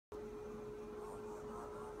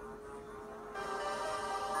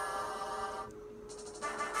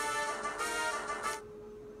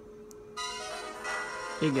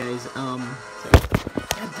Hey guys, God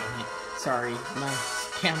dang it. Sorry, my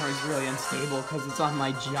camera is really unstable because it's on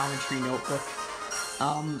my geometry notebook.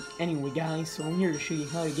 Anyway guys, so I'm here to show you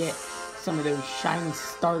how to get some of those shiny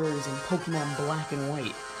starters in Pokemon Black and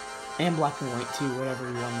White. And Black and White too, whatever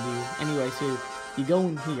you want to do. Anyway, so you go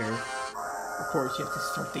in here. Of course, you have to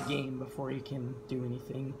start the game before you can do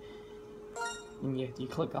anything. And you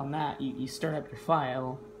click on that, you start up your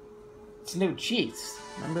file. It's no cheats,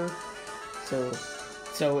 remember?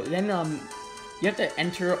 So then you have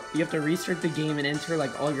to restart the game and enter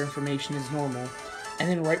like all your information as normal. And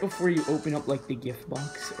then right before you open up like the gift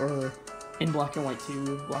box, or in Black and White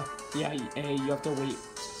too, you have to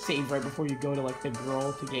save right before you go to like the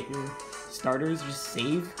girl to get your starters. Just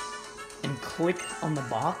save and click on the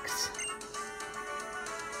box,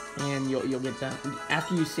 and you'll get that.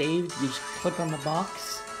 After you saved, you just click on the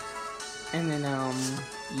box, and then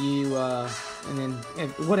you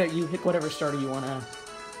pick whatever starter you wanna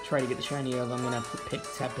try to get the shiny of. I'm gonna pick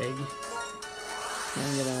Tepig.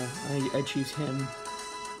 I choose him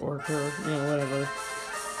or her, whatever.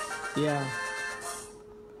 Yeah.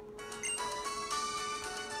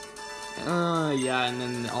 Yeah, and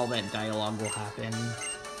then all that dialogue will happen.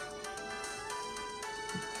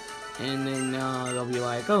 And then they'll be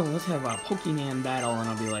like, oh, let's have a Pokemon battle, and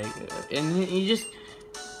I'll be like, and you just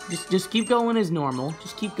keep going as normal.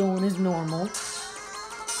 Just keep going as normal.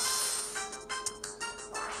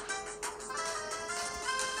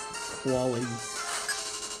 Quality.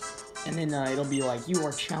 And then it'll be like, you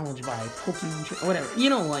are challenged by Pokemon, whatever. You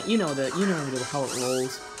know how it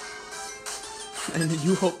rolls. And then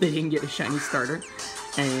you hope they didn't get a shiny starter.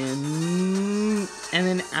 And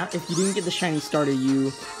then if you didn't get the shiny starter,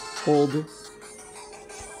 you hold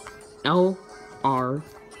LR.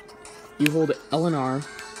 You hold L and R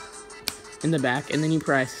in the back, and then you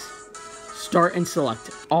press start and select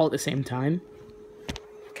all at the same time.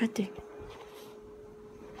 God dang it.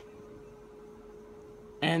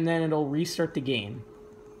 And then it'll restart the game.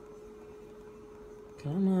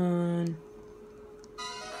 Come on.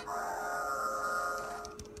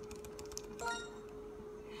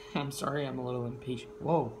 I'm sorry, I'm a little impatient.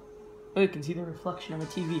 Whoa. Oh, you can see the reflection of a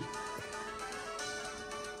TV.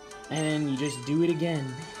 And you just do it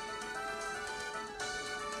again.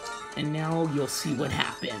 And now you'll see what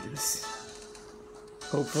happens.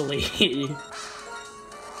 Hopefully.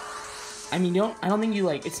 I mean, I don't think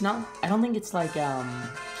it's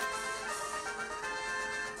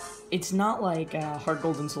not like Heart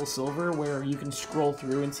Gold and Soul Silver where you can scroll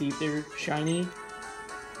through and see if they're shiny.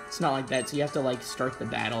 It's not like that, so you have to like start the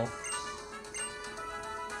battle.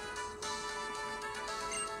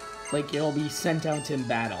 Like, it'll be sent out in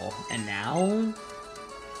battle. And now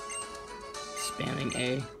spamming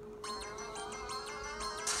A.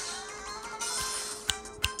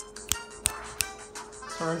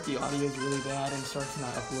 Sorry if the audio is really bad, I'm sorry for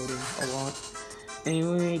not uploading a lot.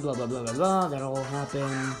 Anyway, blah blah blah blah blah, that all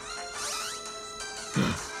happened.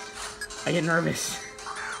 I get nervous.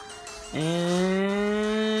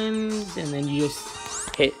 And then you just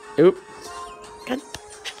hit, just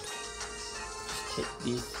hit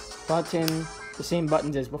these buttons, the same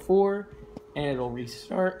buttons as before, and it'll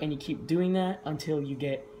restart, and you keep doing that until you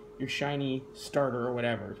get your shiny starter or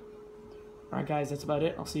whatever. Alright guys, that's about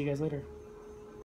it. I'll see you guys later.